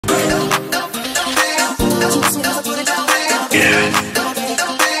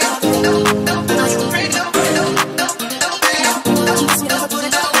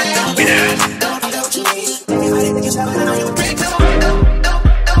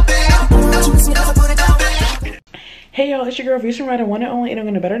it's your girl Vision Rider, one and only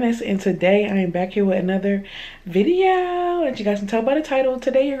internet betterness, and today I am back here with another video. As you guys can tell by the title,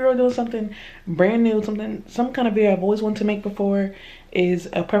 today your girl doing something brand new, some kind of video I've always wanted to make before. Is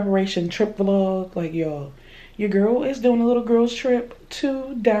a preparation trip vlog. Like, y'all, your girl is doing a little girls trip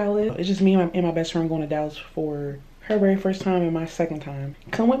to Dallas. It's just me and my best friend going to Dallas for her very first time and my second time.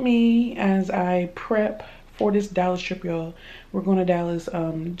 Come with me as I prep for this Dallas trip, y'all. We're going to Dallas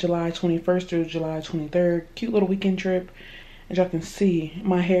July 21st through July 23rd. Cute little weekend trip. As y'all can see,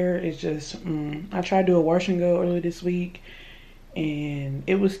 my hair is just I tried to do a wash and go earlier this week, and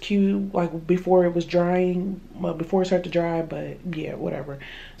it was cute like before it was drying, well, before it started to dry, but yeah, whatever.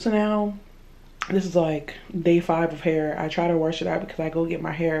 So now this is like day 5 of hair. I try to wash it out because I go get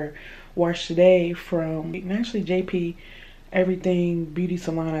my hair washed today from actually JP Everything Beauty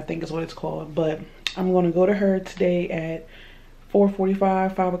Salon, I think is what it's called. But I'm going to go to her today at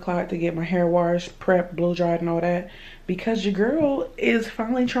 4:45, 5 o'clock to get my hair washed, prep, blow dried, and all that, because your girl is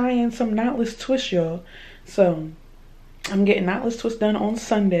finally trying some knotless twist, y'all. So I'm getting knotless twist done on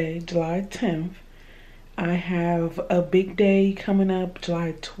Sunday, July 10th. I have a big day coming up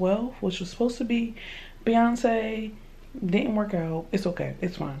July 12th, which was supposed to be Beyonce. Didn't work out. It's okay.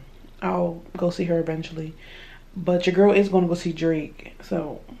 It's fine. I'll go see her eventually. But your girl is going to go see Drake,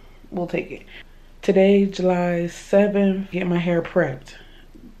 so we'll take it. Today, July 7th, get my hair prepped.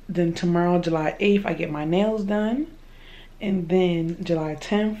 Then tomorrow, July 8th, I get my nails done. And then July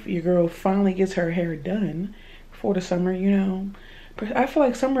 10th, your girl finally gets her hair done for the summer, you know. I feel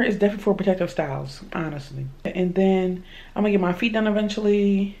like summer is definitely for protective styles, honestly. And then I'm gonna get my feet done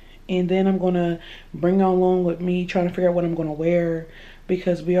eventually. And then I'm gonna bring along with me trying to figure out what I'm gonna wear,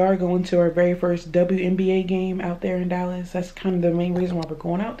 because we are going to our very first WNBA game out there in Dallas. That's kind of the main reason why we're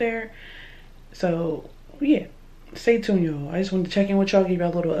going out there. So yeah, stay tuned, y'all. I just wanted to check in with y'all, give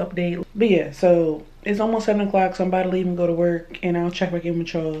y'all a little update. But yeah, so it's almost 7 o'clock, so I'm about to leave and go to work, and I'll check back in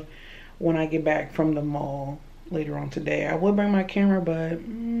with y'all when I get back from the mall later on today. I would bring my camera, but I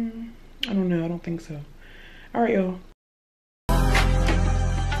don't know, I don't think so. All right, y'all.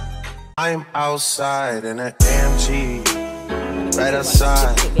 I'm outside in an AMG, right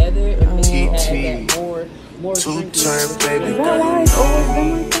outside, TT, 2-turn baby,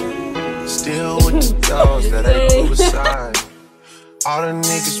 still with the dogs that I go beside. All the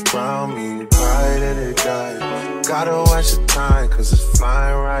niggas around me, ride at it die. Gotta watch the time, cause it's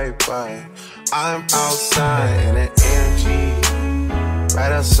flying right by. I'm outside in an AMG,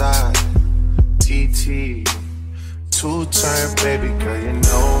 right outside, TT, 2-turn baby, girl, you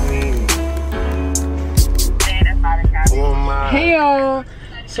know me. Hey y'all,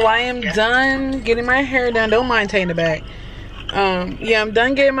 so I am done getting my hair done. Don't mind taking it back. Yeah, I'm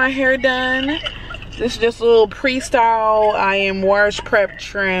done getting my hair done. This is just a little pre-style. I am washed, prepped,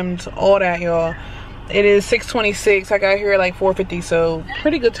 trimmed, all that, y'all. It is 6:26. I got here at like 4:50, so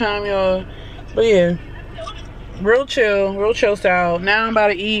pretty good time, y'all. But yeah, real chill style. Now I'm about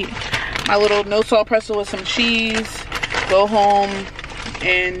to eat my little no salt pretzel with some cheese, go home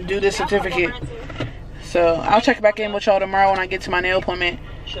and do the certificate. So I'll check back in with y'all tomorrow when I get to my nail appointment.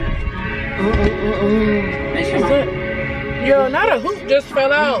 Yo, not a hoop just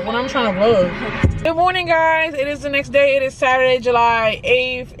fell out when I'm trying to vlog. Good morning, guys. It is the next day. It is Saturday, July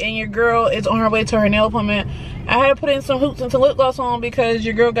 8th, and your girl is on her way to her nail appointment. I had to put in some hoops and some lip gloss on because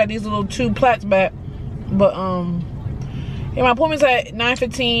your girl got these little 2 plaits back. But yeah, my appointment's at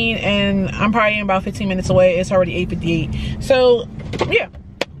 9:15, and I'm probably in about 15 minutes away. It's already 8:58. So yeah.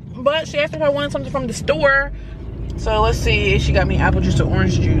 But she asked me if I wanted something from the store. So let's see if she got me apple juice or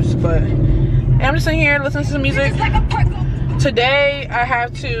orange juice. But I'm just sitting here listening to some music. Today I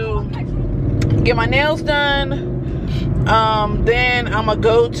have to get my nails done. Then I'm gonna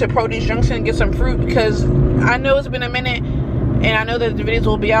go to Produce Junction and get some fruit, because I know it's been a minute and I know that the videos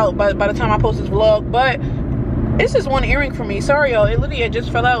will be out by the time I post this vlog. But it's just one earring for me. Sorry, y'all. It literally just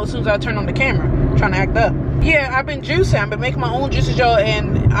fell out as soon as I turned on the camera, trying to act up. Yeah, I've been juicing. I've been making my own juices, y'all,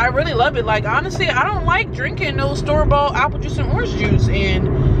 and I really love it. Like, honestly, I don't like drinking no store-bought apple juice and orange juice and,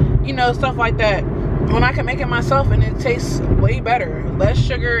 you know, stuff like that, when I can make it myself and it tastes way better. Less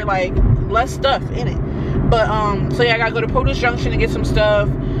sugar, like, less stuff in it. But, so yeah, I gotta go to Produce Junction and get some stuff,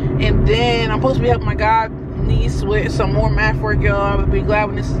 and then I'm supposed to be helping my god niece with some more math work, y'all. I'll be glad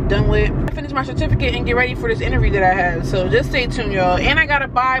when this is done with. I finish my certificate and get ready for this interview that I have, so just stay tuned, y'all. And I gotta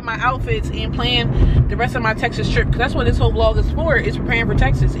buy my outfits and plan the rest of my Texas trip, because that's what this whole vlog is for, is preparing for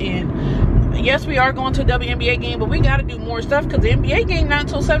Texas. And yes, we are going to a WNBA game, but we gotta do more stuff because the NBA game not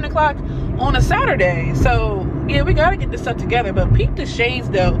until 7 o'clock on a Saturday. So yeah, we gotta get this stuff together. But peep the shades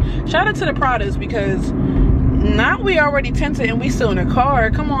though. Shout out to the Pradas, because now we already tinted and we still in a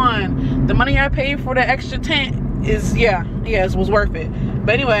car. Come on, the money I paid for the extra tint is, yeah, it was worth it.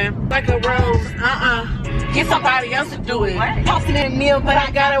 But anyway, like a rose, get somebody else to do it. Tossing in a meal, but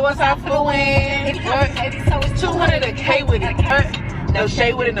I got it once I flew in. So it's 200 a K with it. No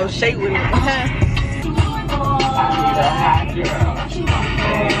shade with it, no shade with it.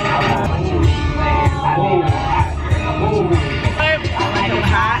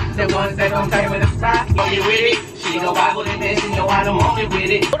 The ones that don't take with a spot. You with it? She go Bible and then she know I don't want it with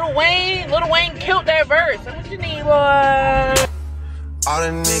it. Lil Wayne killed that verse. What you need, boy? All the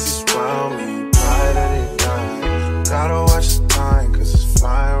niggas around me, pride that they die. Gotta watch the time, cause it's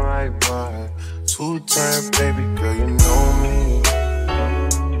flying right by. Two-turn, baby girl, you know me.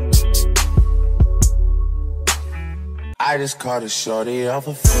 I just caught a shorty off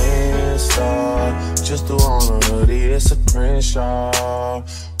a Finsta. Just threw on a hoodie, it's a print shop.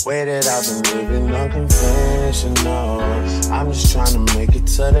 Way that I've been living unconventional. I'm just trying to make it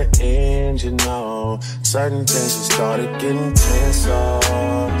to the end, you know. Certain things have started getting tenser.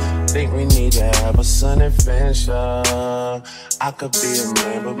 Think we need to have a sun adventure. I could be a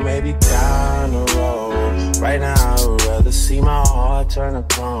man, but maybe down the road. Right now I would rather see my heart turn to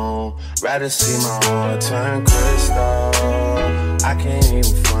chrome. Rather see my heart turn crystal. I can't even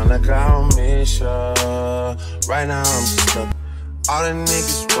front like I don't miss ya. Right now I'm stuck. All the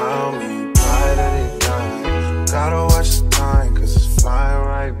niggas around me, pride that they die. Gotta watch the time, cause it's flying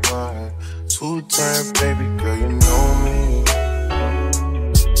right by. Two-turn, baby girl, you know me.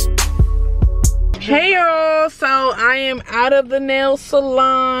 Hey y'all, so I am out of the nail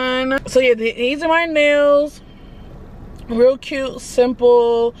salon. So yeah, these are my nails. Real cute,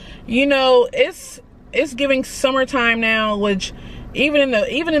 simple. You know, it's giving summertime now, which even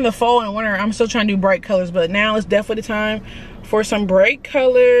in the fall and winter, I'm still trying to do bright colors, but now it's definitely the time for some bright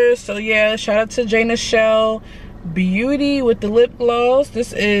colors. So yeah, shout out to Jay Nichelle Beauty with the lip gloss.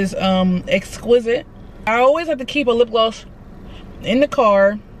 This is exquisite. I always have to keep a lip gloss in the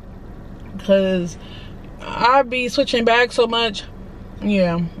car because I be switching back so much.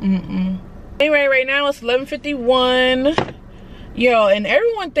 Yeah. Anyway, right now it's 11:51. Yo, and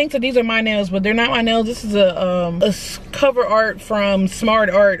everyone thinks that these are my nails, but they're not my nails. This is a cover art from Smart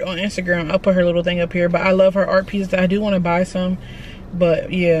Art on Instagram. I'll put her little thing up here, but I love her art pieces. I do want to buy some,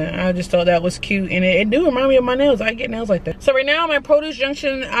 but yeah, I just thought that was cute, and it do remind me of my nails. I get nails like that. So right now I'm at Produce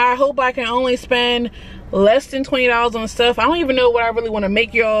Junction. I hope I can only spend less than $20 on stuff. I don't even know what I really want to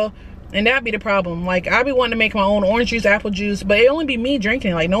make, y'all, and that'd be the problem. Like, I be wanting to make my own orange juice, apple juice, but it only be me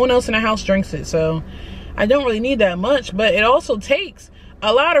drinking. Like, no one else in the house drinks it, so I don't really need that much. But it also takes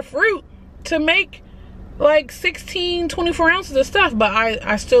a lot of fruit to make like 16, 24 ounces of stuff. But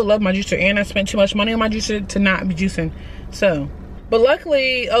I still love my juicer, and I spent too much money on my juicer to not be juicing. So, but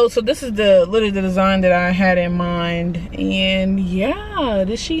luckily, oh, so this is literally the design that I had in mind. And yeah,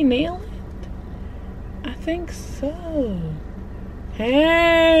 did she nail it? I think so.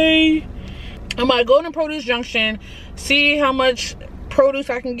 Hey, I'm gonna go to Produce Junction, see how much produce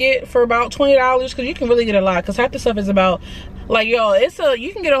I can get for about $20, because you can really get a lot, because half the stuff is about, like, y'all,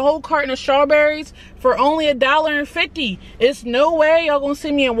 you can get a whole carton of strawberries for only $1.50. It's no way y'all gonna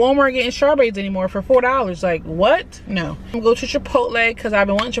see me in Walmart getting strawberries anymore for $4. Like, what? No. I'm gonna go to Chipotle, because I've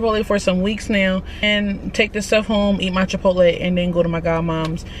been wanting Chipotle for some weeks now, and take this stuff home, eat my Chipotle, and then go to my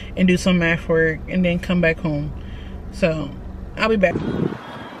godmom's and do some math work, and then come back home. So I'll be back.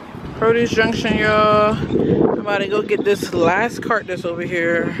 Produce Junction, y'all. I'm about to go get this last cart that's over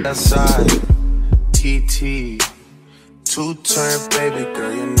here. Outside, TT, two-turn, baby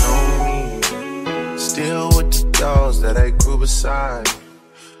girl, you know me. Still with the dolls that I grew beside.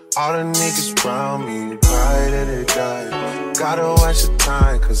 All the niggas around me, pride that they die. Gotta watch the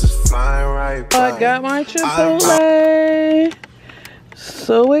time, cause it's flying right by. I got my Chipotle.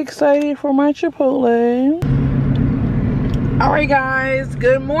 So excited for my Chipotle. Alright guys,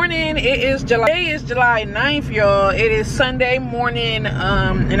 good morning. Today is July 9th, y'all. It is Sunday morning,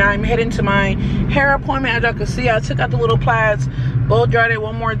 and I'm heading to my hair appointment. As y'all can see, I took out the little plaids, blow dried it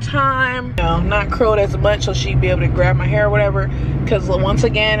one more time. You know, not curled as much so she'd be able to grab my hair or whatever, because once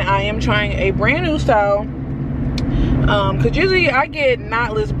again I am trying a brand new style, because usually I get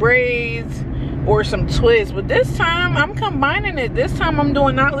knotless braids or some twists, but this time I'm combining it. This time I'm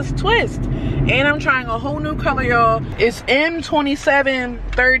doing knotless twist, and I'm trying a whole new color, y'all. It's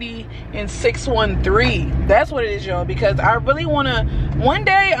M2730 and 613. That's what it is, y'all, because I really want to, one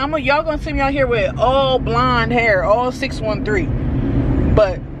day y'all gonna see me out here with all blonde hair, all 613.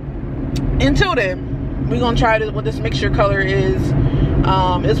 But until then, we're gonna try what this mixture color is.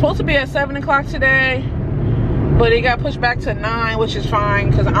 It's supposed to be at 7 o'clock today, but it got pushed back to 9, which is fine,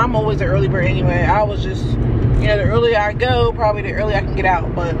 because I'm always an early bird anyway. I was just, you know, the earlier I go, probably the earlier I can get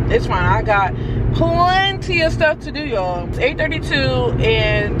out. But it's fine. I got plenty of stuff to do, y'all. It's 8:32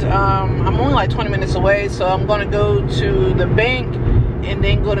 and I'm only like 20 minutes away, so I'm gonna go to the bank and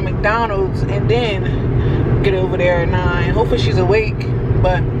then go to McDonald's and then get over there at 9. Hopefully she's awake.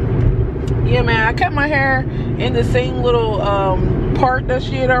 But yeah, man, I kept my hair in the same little part that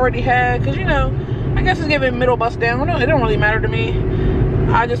she had already had, because, you know, I guess it's giving middle bust down. It don't really matter to me.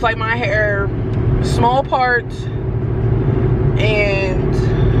 I just like my hair small parts and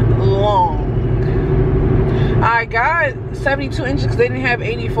long. I got 72 inches because they didn't have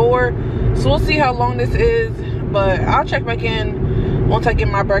 84, so we'll see how long this is, but I'll check back in once I get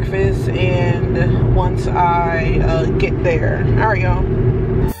my breakfast and once I get there. All right, y'all.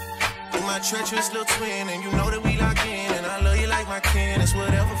 My treacherous little twin, and you know that we lock in, and I love you like my kin. It's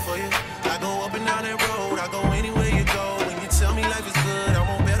whatever for you. I go up and down that road, I go anywhere you go. When you tell me life is good, I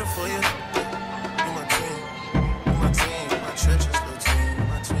want better for you. You my twin, you my twin, you my treacherous little twin, you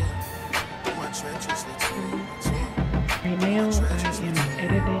my twin, you my treacherous little twin, you my twin. Right now, I am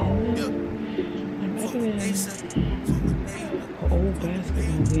editing. I'm editing an old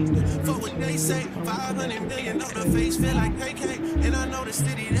basketball game that I went to.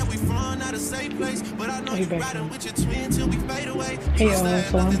 Hey y'all,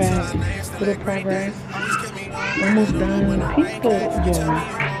 so I'm back. Little progress. Almost done. People,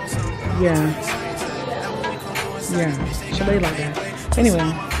 yeah. So they like that. Anyway,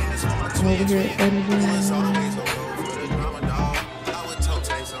 I'm over here editing.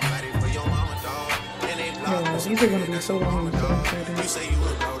 These are gonna be so long. So excited.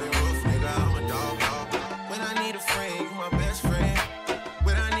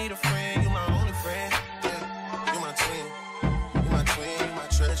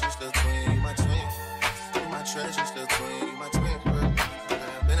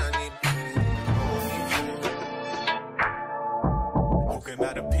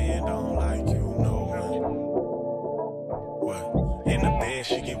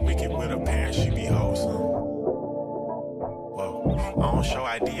 I don't show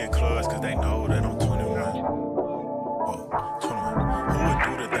ID at clubs because they know that I'm 21. Whoa, 21. Who would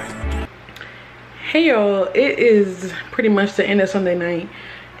do the things you do? Hey y'all, it is pretty much the end of Sunday night,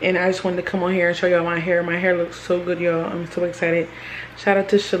 and I just wanted to come on here and show y'all my hair. My hair looks so good, y'all. I'm so excited. Shout out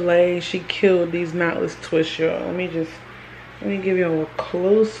to SHEIN. She killed these knotless twists, y'all. Let me give y'all a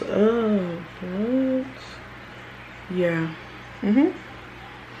close up. Yeah.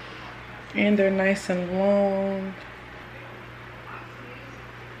 And they're nice and long.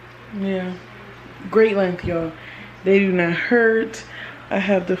 Yeah, great length, y'all. They do not hurt. I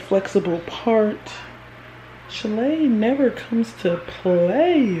have the flexible part. SHEIN never comes to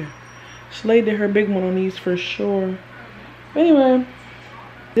play. SHEIN did her big one on these for sure. But anyway,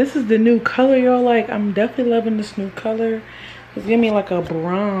 this is the new color, y'all. Like, I'm definitely loving this new color. It's giving me like a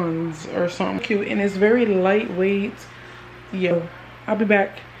bronze or something cute, and it's very lightweight. Yo, I'll be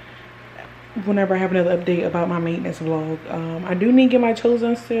back whenever I have another update about my maintenance vlog. I do need to get my toes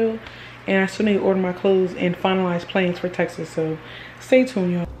done still, and I still need to order my clothes and finalize plans for Texas, so stay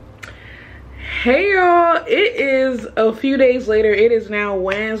tuned, y'all. Hey y'all, it is a few days later. It is now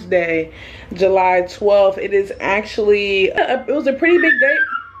Wednesday, July 12th. It is actually it was a pretty big day.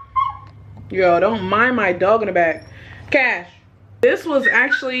 Yo, don't mind my dog in the back. Cash. This was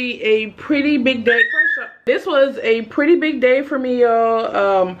actually a pretty big day. First up, this was a pretty big day for me,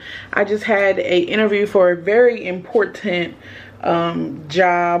 y'all. I just had an interview for a very important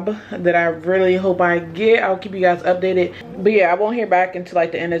job that I really hope I get. I'll keep you guys updated. But yeah, I won't hear back until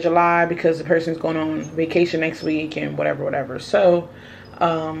like the end of July because the person's going on vacation next week and whatever. So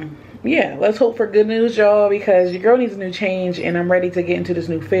yeah, let's hope for good news, y'all, because your girl needs a new change and I'm ready to get into this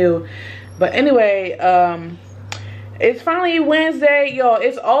new field. But anyway, it's finally Wednesday, y'all.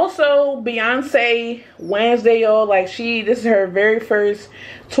 It's also Beyonce Wednesday, y'all. Like, this is her very first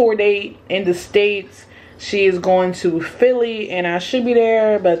tour date in the States. She is going to Philly, and I should be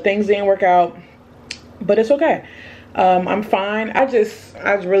there, but things didn't work out. But it's okay. I'm fine. I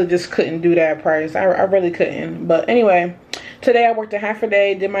really just couldn't do that price. I really couldn't. But anyway, today I worked a half a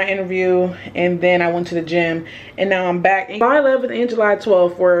day, did my interview, and then I went to the gym, and now I'm back. July 11th and July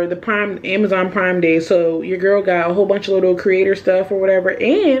 12th were the Amazon Prime Day, so your girl got a whole bunch of little creator stuff or whatever,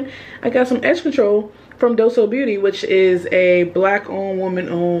 and I got some edge control from Doso Beauty, which is a black-owned,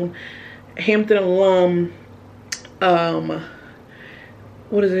 woman-owned, Hampton alum,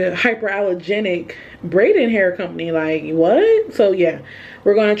 what is it, hyperallergenic braiding hair company. Like, what? So yeah,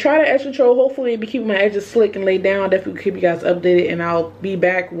 we're gonna try the edge control. Hopefully be keeping my edges slick and laid down. Definitely keep you guys updated, and I'll be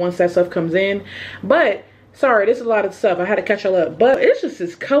back once that stuff comes in. But sorry, this is a lot of stuff. I had to catch y'all up, but it's just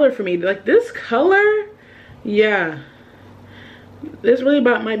this color for me. Like, this color, yeah, This really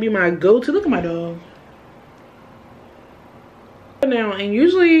about might be my go-to. Look at my dog. Now, and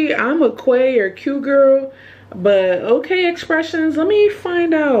usually I'm a Quay or Q girl, but okay expressions, let me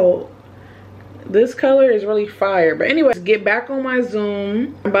find out. This color is really fire. But anyways, get back on my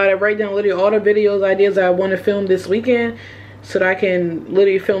Zoom. I'm about to write down literally all the videos ideas I want to film this weekend, so that I can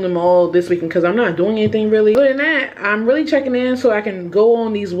literally film them all this weekend, because I'm not doing anything really. Other than that, I'm really checking in so I can go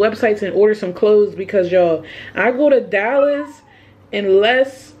on these websites and order some clothes, because y'all, I go to Dallas in a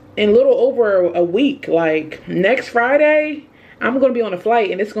little over a week. Like next Friday, I'm gonna be on a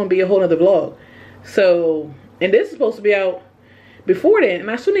flight, and it's gonna be a whole nother vlog. So, and this is supposed to be out before then,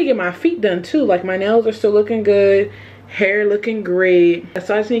 and I still need to get my feet done too. Like my nails are still looking good, hair looking great.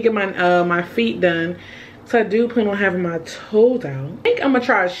 So I just need to get my my feet done. So I do plan on having my toes out. I think I'm gonna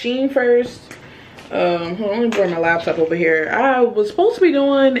try SHEIN first. Hold on, let me bring my laptop over here. I was supposed to be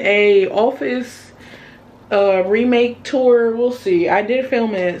doing a office remake tour. We'll see. I did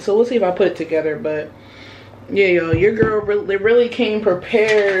film it, so we'll see if I put it together. But yeah, yo, your girl really came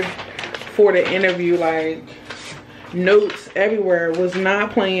prepared for the interview. Like notes everywhere, was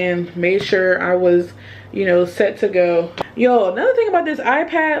not playing, made sure I was, you know, set to go. Yo, another thing about this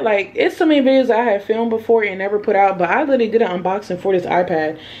iPad, like it's so many videos I had filmed before and never put out, but I literally did an unboxing for this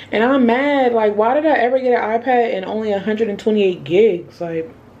iPad, and I'm mad. Like, why did I ever get an iPad and only 128 gigs?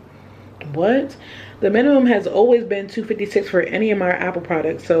 Like, what? The minimum has always been 256 for any of my Apple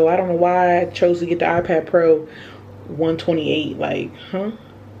products, so I don't know why I chose to get the iPad Pro 128. Like, huh?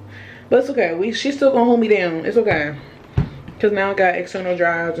 But it's okay. She's still gonna hold me down. It's okay, because now I got external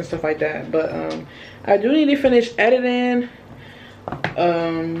drives and stuff like that. But I do need to finish editing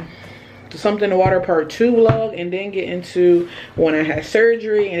Something to Water Part 2 vlog, and then get into when I had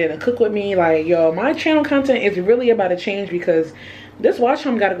surgery, and then a cook with me. Like, y'all, my channel content is really about to change, because this watch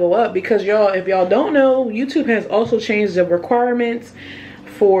time got to go up. Because y'all, if y'all don't know, YouTube has also changed the requirements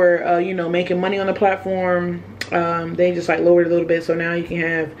for you know, making money on the platform. They just like lowered it a little bit, so now you can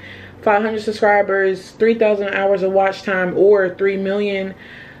have 500 subscribers, 3,000 hours of watch time, or 3 million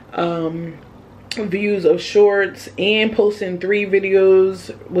views of shorts, and posting 3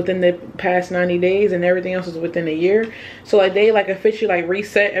 videos within the past 90 days, and everything else is within a year. So like they like officially like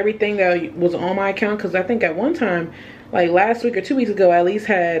reset everything that was on my account, because I think at one time, like last week or 2 weeks ago, I at least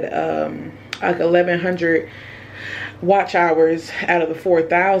had like 1,100 watch hours out of the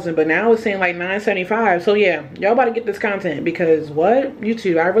 4,000, but now it's saying like 975. So yeah, y'all about to get this content, because what?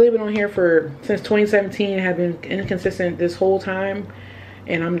 YouTube, I've really been on here since 2017, have been inconsistent this whole time,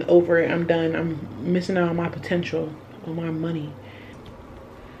 and I'm over it. I'm done. I'm missing out on my potential, on my money.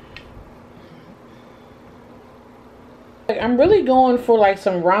 Like, I'm really going for like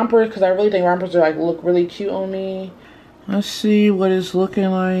some rompers, because I really think rompers are like look really cute on me. Let's see what it's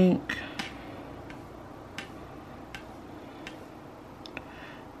looking like.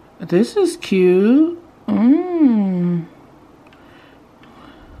 This is cute.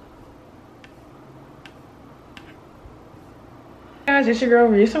 Guys, it's your girl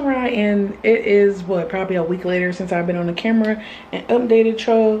Risa Rye, and it is what, probably a week later since I've been on the camera and updated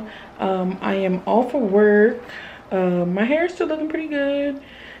y'all. I am off of work. My hair is still looking pretty good.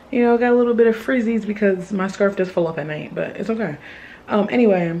 You know, got a little bit of frizzies because my scarf does fall off at night, but it's okay.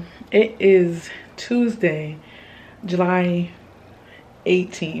 Anyway, it is Tuesday, July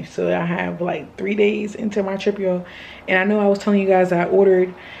 18th, so I have like 3 days into my trip, y'all. And I know I was telling you guys I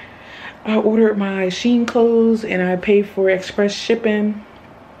ordered my SHEIN clothes, and I paid for express shipping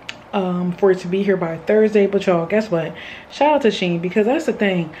for it to be here by Thursday. But y'all, guess what? Shout out to SHEIN, because that's the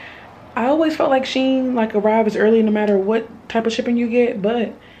thing. I always felt like SHEIN like arrives early no matter what type of shipping you get,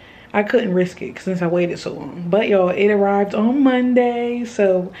 but I couldn't risk it since I waited so long. But y'all, it arrived on Monday,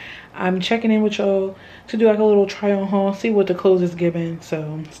 so I'm checking in with y'all to do like a little try on haul, see what the clothes is giving.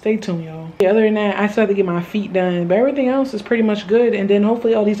 So stay tuned, y'all. Yeah, other than that, I still have to get my feet done, but everything else is pretty much good. And then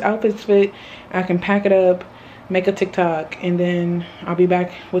hopefully all these outfits fit. I can pack it up, make a TikTok, and then I'll be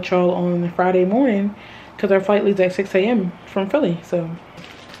back with y'all on Friday morning, because our flight leaves at 6 a.m. from Philly. So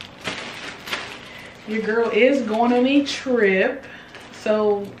your girl is going on a trip,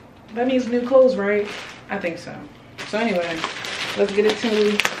 so that means new clothes, right? I think so. So anyway, let's get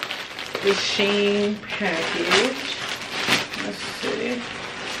into this SHEIN package. Let's see.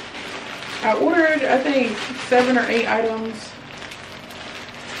 I ordered, I think, 7 or 8 items.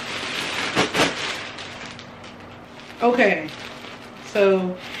 Okay,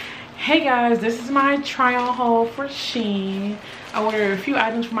 so hey guys, this is my try on haul for SHEIN. I ordered a few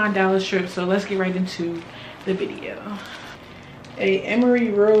items for my Dallas trip, so let's get right into the video. A Emery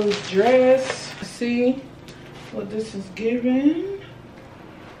Rose dress. Let's see what this is giving.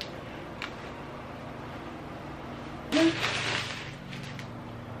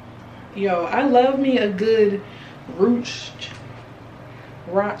 Yo, I love me a good ruched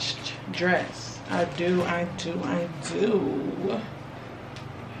dress. I do.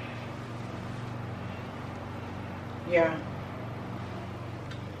 Yeah.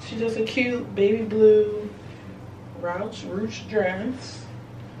 She's just a cute baby blue ruched dress.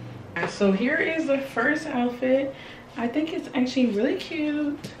 And so here is the first outfit. I think it's actually really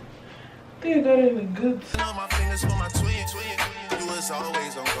cute. I think I got it in a good.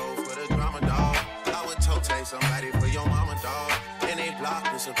 Always on go for the drama, dog. I would toe somebody for your mama, dog. And they block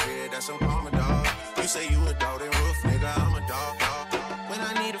disappeared, that's some karma, dog. You say you a dog, then roof, nigga, I'm a dog, dog. When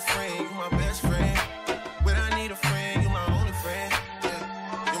I need a friend, you my best friend. When I need a friend, you my only friend.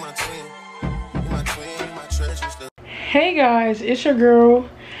 Yeah, you my twin, you my treasure. Hey guys, it's your girl,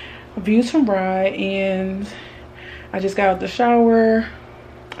 Views from Bride, and I just got out the shower.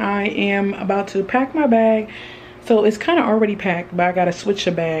 I am about to pack my bag. So it's kind of already packed, but I gotta switch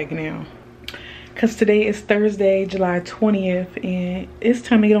the bag now. Cause today is Thursday, July 20th, and it's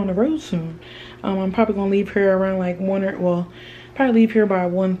time to get on the road soon. I'm probably gonna leave here around like probably leave here by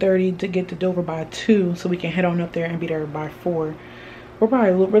 1:30 to get to Dover by 2, so we can head on up there and be there by 4. We'll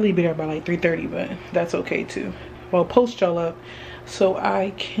probably really be there by like 3:30, but that's okay too. Well, post y'all up so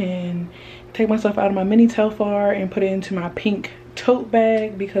I can take myself out of my mini Telfar and put it into my pink tote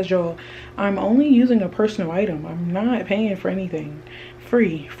bag, because y'all, I'm only using a personal item. I'm not paying for anything.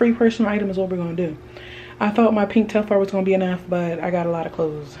 Free personal item is what we're gonna do. I thought my pink Telfar was gonna be enough, but I got a lot of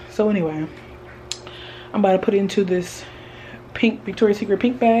clothes. So anyway, I'm about to put it into this pink Victoria's Secret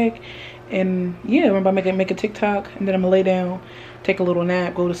pink bag, and yeah, I'm about to make a TikTok, and then I'm gonna lay down, take a little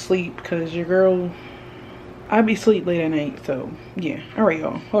nap, go to sleep, because your girl, I be sleep late at night. So yeah, all right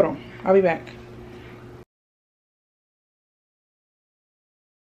y'all, hold on, I'll be back.